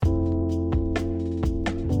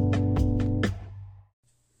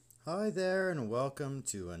there, and welcome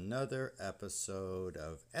to another episode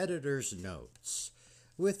of Editor's Notes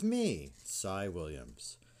with me, Cy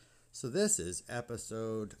Williams. So, this is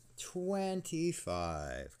episode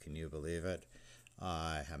 25. Can you believe it?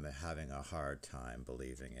 I am having a hard time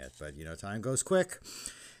believing it, but time goes quick.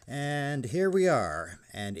 And here we are,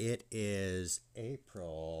 and it is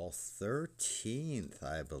April 13th,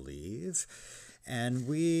 I believe. And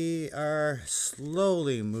we are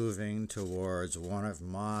slowly moving towards one of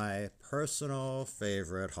my personal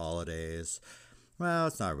favorite holidays. Well,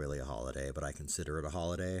 it's not really a holiday, but I consider it a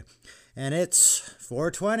holiday. And it's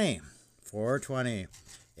 420. 420.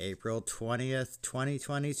 April 20th,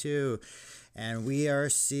 2022. And we are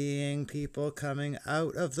seeing people coming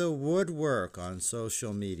out of the woodwork on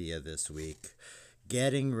social media this week,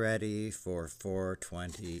 getting ready for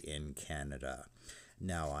 420 in Canada.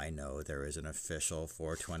 Now, I know there is an official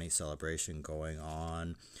 420 celebration going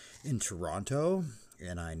on in Toronto,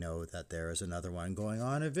 and I know that there is another one going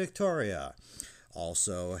on in Victoria.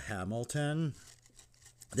 Also, Hamilton.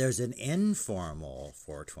 There's an informal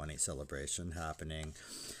 420 celebration happening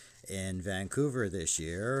in Vancouver this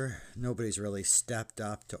year. Nobody's really stepped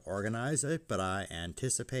up to organize it, but I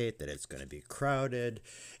anticipate that it's going to be crowded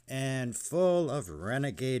and full of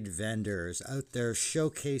renegade vendors out there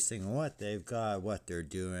showcasing what they've got, what they're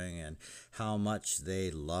doing, and how much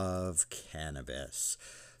they love cannabis.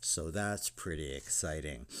 So that's pretty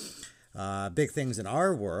exciting. Big things in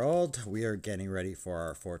our world. We are getting ready for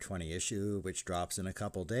our 420 issue, which drops in a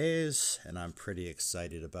couple days, and I'm pretty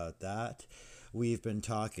excited about that. We've been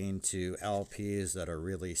talking to LPs that are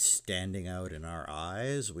really standing out in our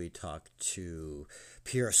eyes. We talked to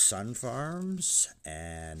Pure Sun Farms,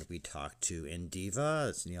 and we talked to Indiva.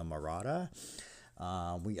 It's Neil Murata.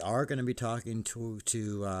 We are going to be talking to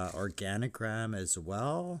Organigram as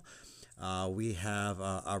well. We have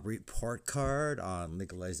a report card on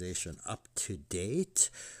legalization up to date,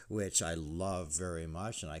 which I love very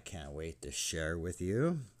much, and I can't wait to share with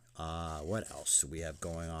you. What else do we have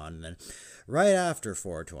going on? And then right after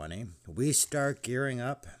 420, we start gearing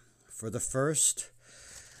up for the first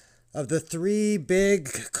of the three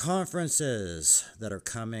big conferences that are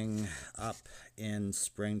coming up in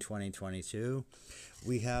spring 2022.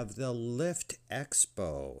 We have the Lift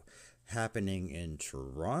Expo happening in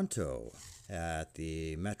Toronto at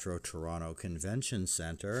the Metro Toronto Convention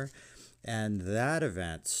Center. And that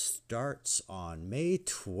event starts on May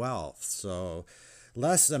 12th. So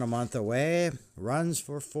less than a month away, runs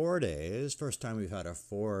for 4 days. First time we've had a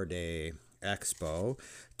 4-day expo.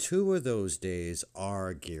 2 of those days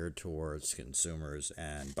are geared towards consumers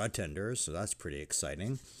and budtenders, so that's pretty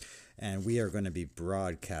exciting. And we are going to be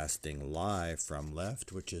broadcasting live from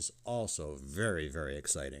Lift, which is also very, very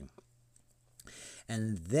exciting.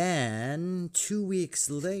 And then 2 weeks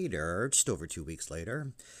later, just over 2 weeks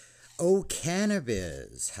later,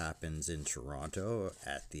 O'Cannabis happens in Toronto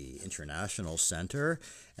at the International Center,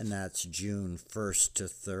 and that's June 1st to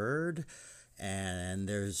 3rd. And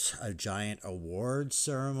there's a giant awards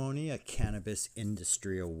ceremony, a cannabis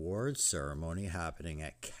industry awards ceremony happening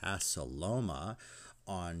at Casa Loma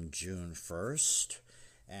on June 1st.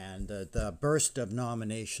 And the burst of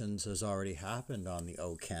nominations has already happened on the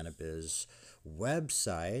O'Cannabis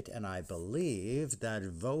website, and I believe that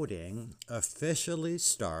voting officially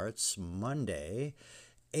starts Monday,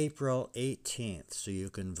 April 18th. So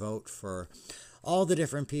you can vote for all the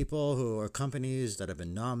different people who are companies that have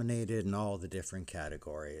been nominated in all the different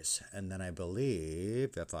categories. And then I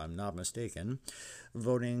believe, if I'm not mistaken,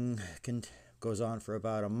 voting goes on for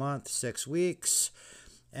about a month, 6 weeks.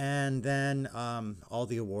 And then all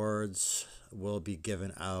the awards will be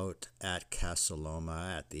given out at Casa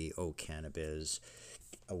Loma at the O'Cannabis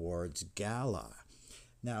Awards Gala.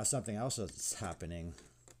 Now, something else that's happening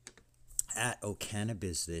at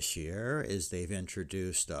O'Cannabis this year is they've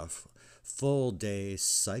introduced a full-day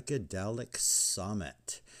psychedelic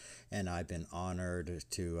summit, and I've been honored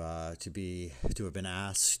to have been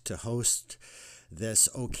asked to host this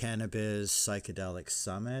O'Cannabis Psychedelic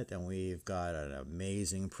Summit, and we've got an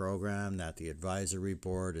amazing program that the advisory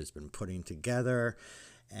board has been putting together,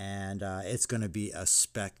 and it's going to be a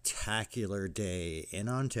spectacular day in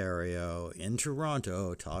Ontario, in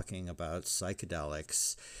Toronto, talking about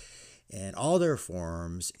psychedelics in all their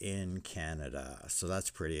forms in Canada. So that's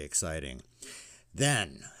pretty exciting.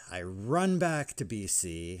 Then I run back to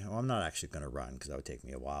BC. Well, I'm not actually going to run because that would take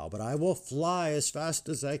me a while, but I will fly as fast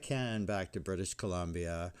as I can back to British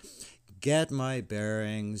Columbia, get my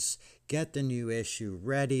bearings, get the new issue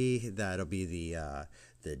ready. That'll be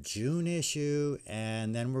the June issue,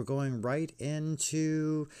 and then we're going right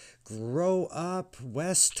into Grow Up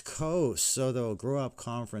West Coast. So the Grow Up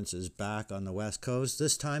Conference is back on the West Coast,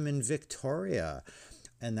 this time in Victoria,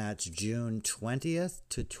 and that's June 20th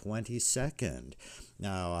to 22nd.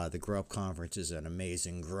 Now, the Grow Up Conference is an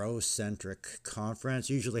amazing grow-centric conference.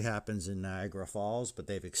 Usually happens in Niagara Falls, but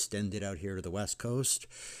they've extended out here to the West Coast.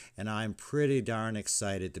 And I'm pretty darn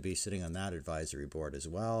excited to be sitting on that advisory board as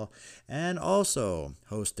well, and also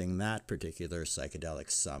hosting that particular psychedelic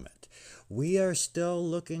summit. We are still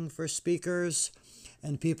looking for speakers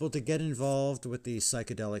and people to get involved with the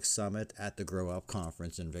Psychedelic Summit at the Grow Up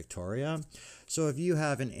Conference in Victoria. So if you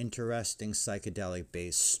have an interesting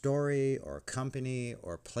psychedelic-based story or company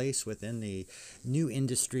or place within the new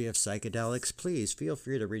industry of psychedelics, please feel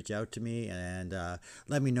free to reach out to me and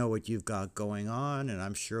let me know what you've got going on, and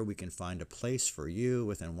I'm sure we can find a place for you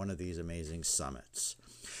within one of these amazing summits.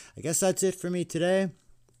 I guess that's it for me today.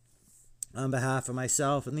 On behalf of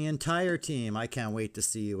myself and the entire team, I can't wait to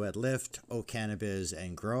see you at Lift, O'Cannabis,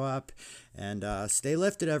 and Grow Up. And stay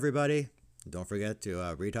lifted, everybody. Don't forget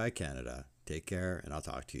to read High Canada. Take care, and I'll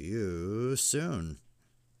talk to you soon.